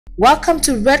Welcome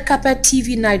to Red Carpet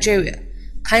TV Nigeria.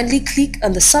 Kindly click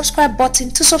on the subscribe button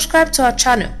to subscribe to our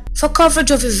channel. For coverage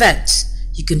of events,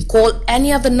 you can call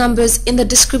any of the numbers in the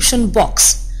description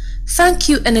box. Thank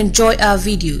you and enjoy our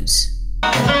videos.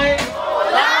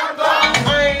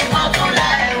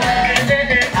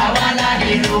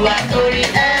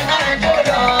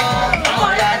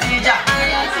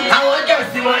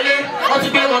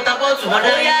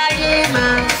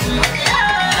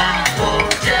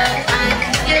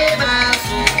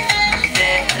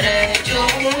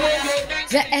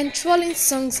 The enthralling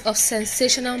songs of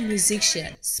sensational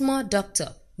musician Small Doctor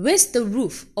raised the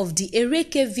roof of the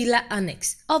Ereke Villa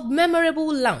Annex of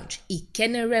memorable lounge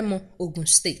Ikenne Remo, Ogun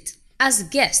State. As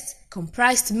guests,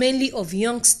 comprised mainly of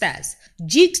young stars,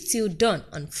 jigged till dawn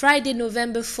on Friday,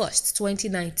 November 1st,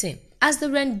 2019, as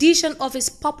the rendition of his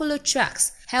popular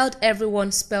tracks held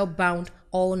everyone spellbound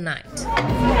all night.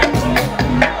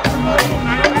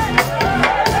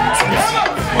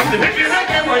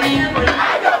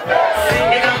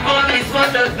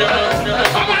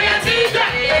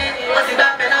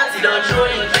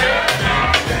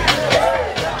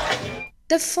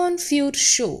 The fun-filled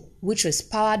show, which was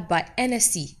powered by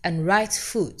Hennessy and Rite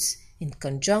Foods, in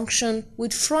conjunction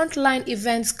with Frontline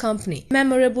Events Company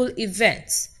Memorable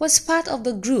Events, was part of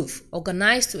the groove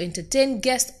organized to entertain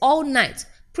guests all night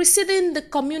preceding the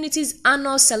community's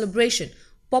annual celebration,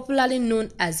 popularly known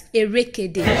as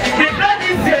Ereke Day.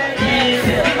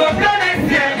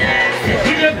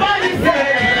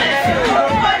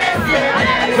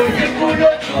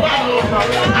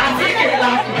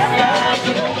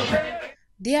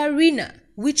 The arena,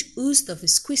 which oozed of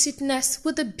exquisiteness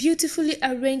with a beautifully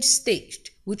arranged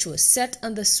stage, which was set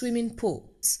on the swimming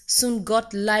pools, soon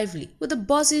got lively with the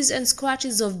buzzes and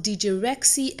scratches of DJ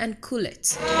Rexy and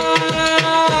Coolette.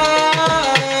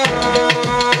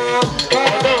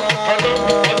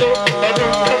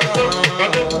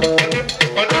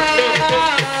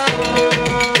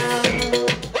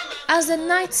 As the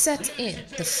night set in,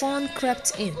 the fun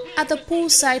crept in. At the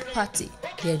poolside party,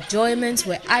 the enjoyments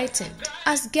were heightened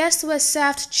as guests were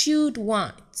served chilled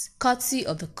wines, courtesy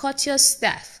of the courteous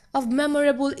staff of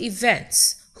Memorable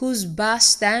Events, whose bar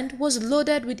stand was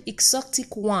loaded with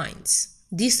exotic wines.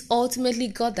 This ultimately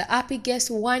got the happy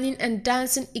guests whining and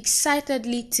dancing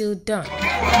excitedly till dawn.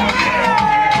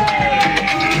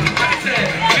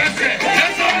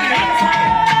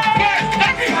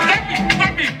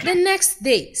 The next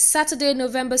day, Saturday,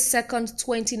 November 2nd,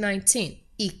 2019,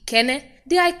 Ikenne,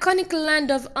 the iconic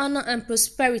land of honor and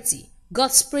prosperity,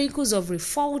 got sprinkles of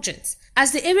refulgence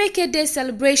as the Ereke Day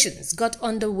celebrations got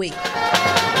underway.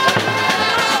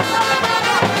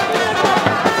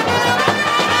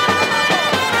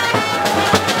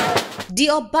 The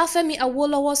Obafemi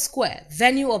Awolowo Square,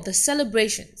 venue of the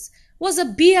celebrations, was a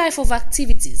beehive of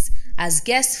activities as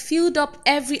guests filled up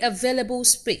every available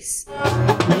space.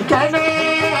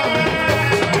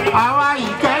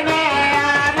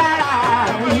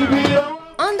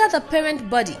 Under the parent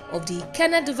body of the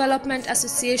Ikenne Development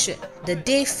Association, the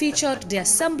day featured the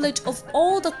assemblage of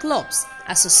all the clubs,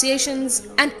 associations,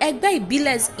 and Egbe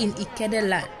Ibiles in Ikenne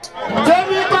land.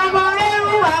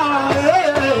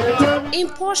 In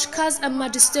posh cars and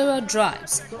magisterial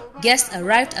drives, guests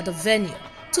arrived at the venue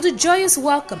to the joyous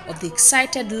welcome of the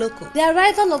excited local. The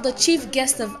arrival of the chief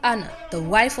guest of honor, the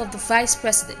wife of the vice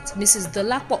president, Mrs.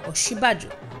 Dolapo Oshibaju,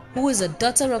 who is a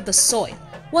daughter of the soil,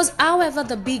 was however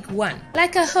the big one.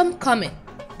 Like a homecoming,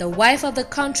 the wife of the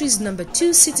country's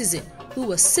 #2 citizen, who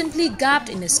was simply garbed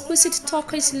in exquisite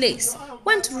turquoise lace,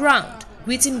 went round,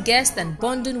 greeting guests and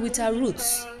bonding with her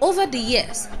roots. Over the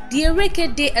years, the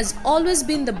Ereke Day has always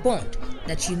been the bond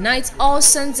that unites all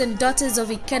sons and daughters of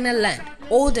Ikenne land,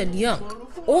 old and young,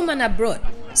 home and abroad,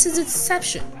 since its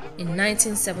inception in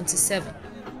 1977.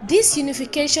 This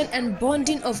unification and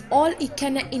bonding of all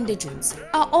Ikenne indigents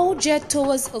are all geared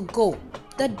towards a goal: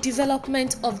 the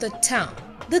development of the town.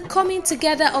 The coming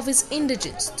together of its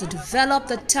indigents to develop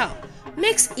the town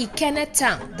makes Ikenne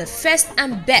town the first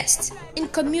and best in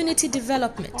community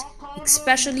development,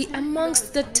 especially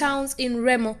amongst the towns in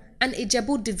Remo and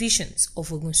Ijebu divisions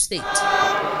of Ogun State.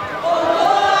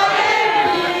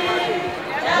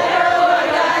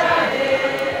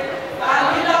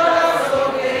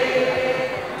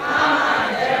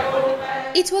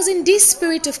 It was in this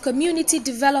spirit of community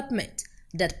development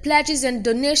that pledges and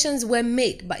donations were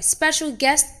made by special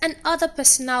guests and other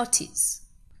personalities.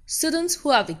 Students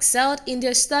who have excelled in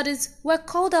their studies were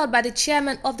called out by the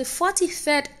chairman of the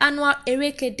 43rd Annual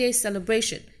Ereke Day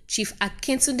celebration, Chief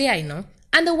Akintunde Aina,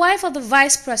 and the wife of the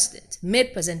vice president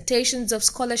made presentations of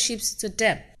scholarships to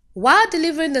them. While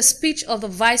delivering the speech of the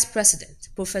vice president,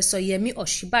 Professor Yemi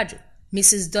Oshibaju,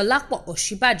 Mrs. Dolapo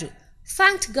Oshibajo,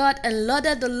 thanked God and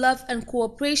lauded the love and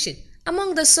cooperation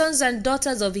among the sons and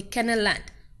daughters of Ikenne land,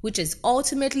 which has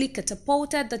ultimately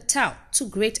catapulted the town to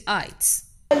great heights.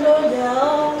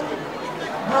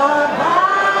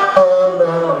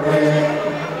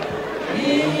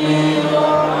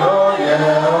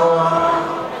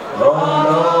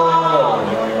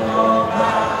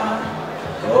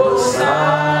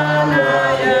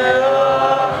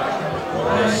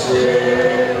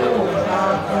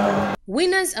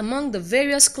 Winners among the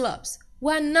various clubs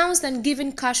were announced and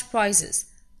given cash prizes.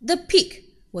 The peak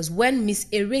was when Miss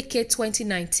Ereke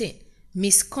 2019,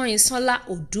 Miss Koinsola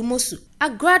Odumosu, a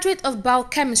graduate of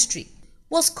biochemistry,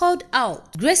 was called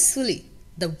out gracefully.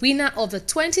 The winner of the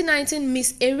 2019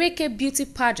 Miss Ereke Beauty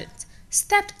Pageant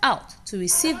stepped out to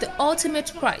receive the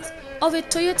ultimate prize of a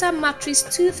Toyota Matrix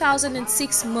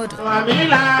 2006 model.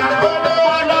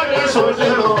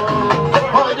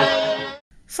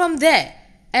 From there,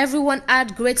 everyone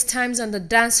had great times on the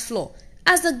dance floor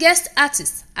as the guest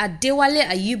artist Adewale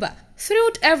Ayuba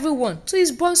thrilled everyone to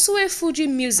his Bonsue Fuji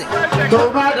music.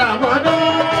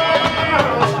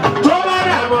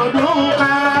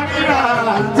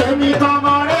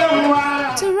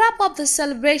 To wrap up the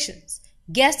celebrations,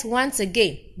 guests once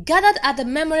again gathered at the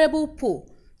memorable pool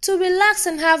to relax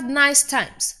and have nice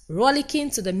times,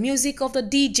 rollicking to the music of the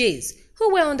DJs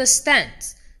who were on the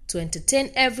stands to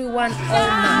entertain everyone all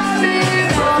night.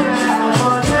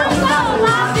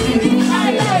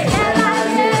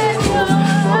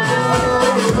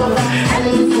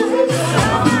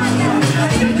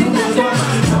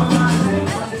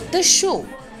 The show,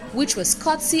 which was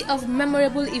courtesy of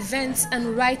memorable events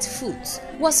and right foods,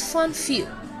 was fun-filled.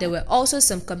 There were also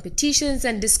some competitions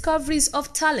and discoveries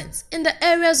of talents in the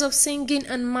areas of singing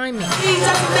and miming.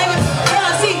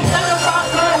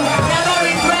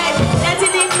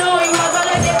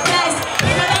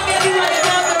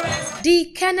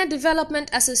 The Ikenne Development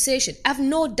Association have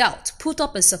no doubt put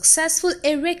up a successful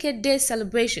Ereke Day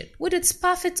celebration with its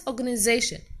perfect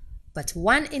organization. But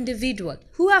one individual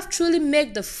who have truly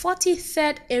made the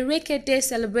 43rd Ereke Day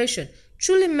celebration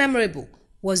truly memorable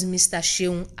was Mr.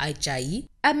 Seun Ajayi,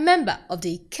 a member of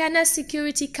the Ikenne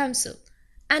Security Council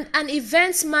and an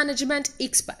events management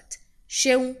expert.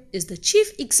 Seun is the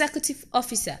Chief Executive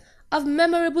Officer of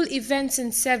Memorable Events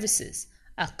and Services,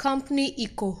 a company he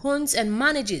co-owns and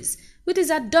manages with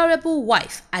his adorable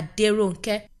wife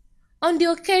Aderonke. On the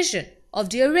occasion of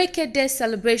the Ereke Day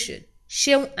celebration,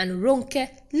 Seun and Ronke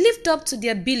lived up to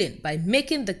their billing by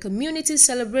making the community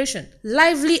celebration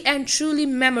lively and truly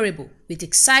memorable with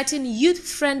exciting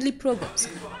youth-friendly programs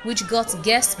which got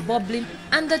guests bubbling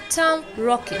and the town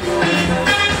rocking.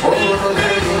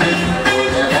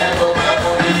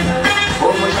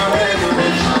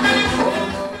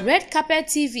 Red Carpet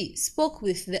TV spoke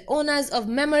with the owners of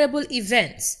memorable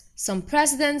events, some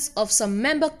presidents of some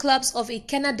member clubs of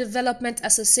Ikenne Development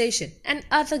Association and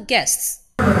other guests.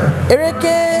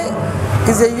 Ereke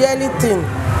is a yearly thing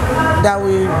that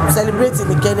we celebrate in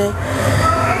Ikenne.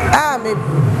 I am a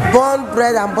born,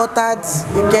 bred and buttered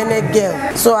Ikenne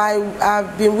girl. So I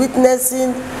have been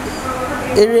witnessing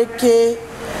Ereke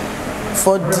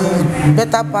for the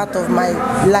better part of my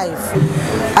life.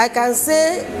 I can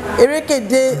say Ereke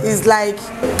Day is like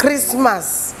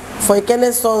Christmas for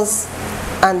Ikenne sons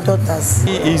and daughters.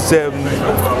 It is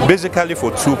basically for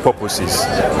two purposes.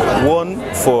 One,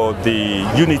 for the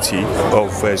unity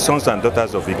of sons and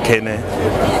daughters of Ikenne,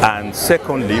 and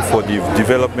secondly, for the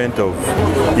development of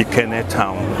Ikenne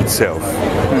town itself.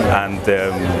 And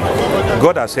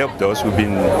God has helped us. We've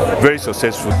been very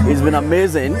successful. It's been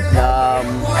amazing.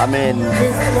 I mean,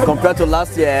 compared to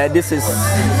last year, this is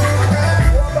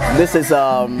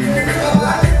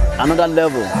another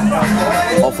level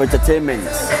of entertainment.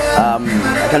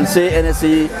 I can say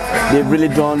Hennessy, they've really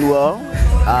done well,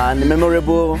 and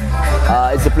memorable.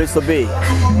 It's a place to be.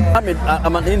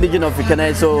 I'm an indigenous of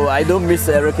Ikenne, so I don't miss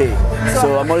Ereke.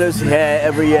 So I'm always here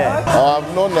every year.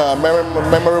 I've known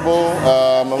memorable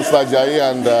Mr. Ajayi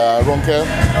and Ronke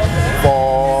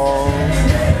for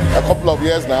a couple of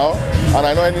years now, and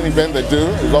I know any event they do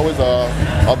is always a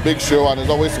big show and it's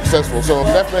always successful. So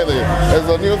definitely, it's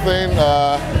a new thing.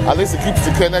 At least it keeps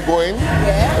Ikenne going,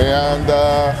 and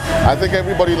I think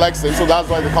everybody likes it, so that's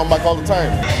why they come back all the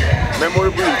time.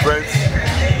 Memorable events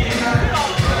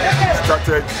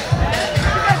started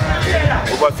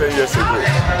over 10 years ago.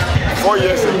 4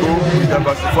 years ago, we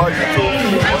diversified into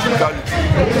hospitality,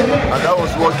 and that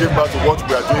was what gave back to what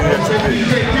we are doing here today.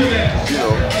 You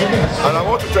know, and I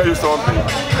want to tell you something.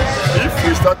 If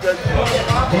we started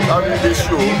having this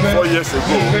show 4 years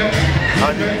ago,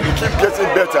 and we keep getting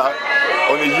better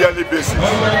on a yearly basis.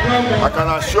 I can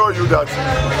assure you that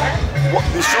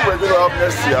the show we're going to have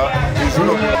next year is going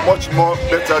to be much more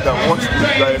better than what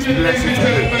we are experiencing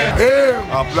today.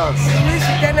 Our plans. Wish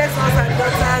Ikenne sons and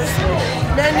daughters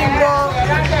many more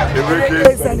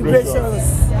celebrations.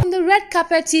 From the Red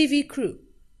Carpet TV crew,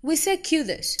 we say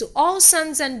kudos to all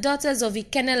sons and daughters of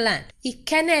Ikenne land.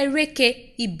 Ikenne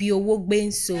Ereke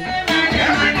Ibiowogbenso.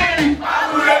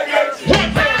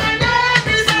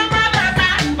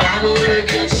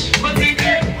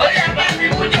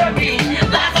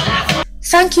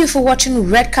 Thank you for watching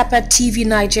Red Carpet TV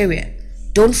Nigeria.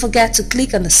 Don't forget to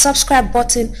click on the subscribe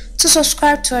button to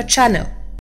subscribe to our channel.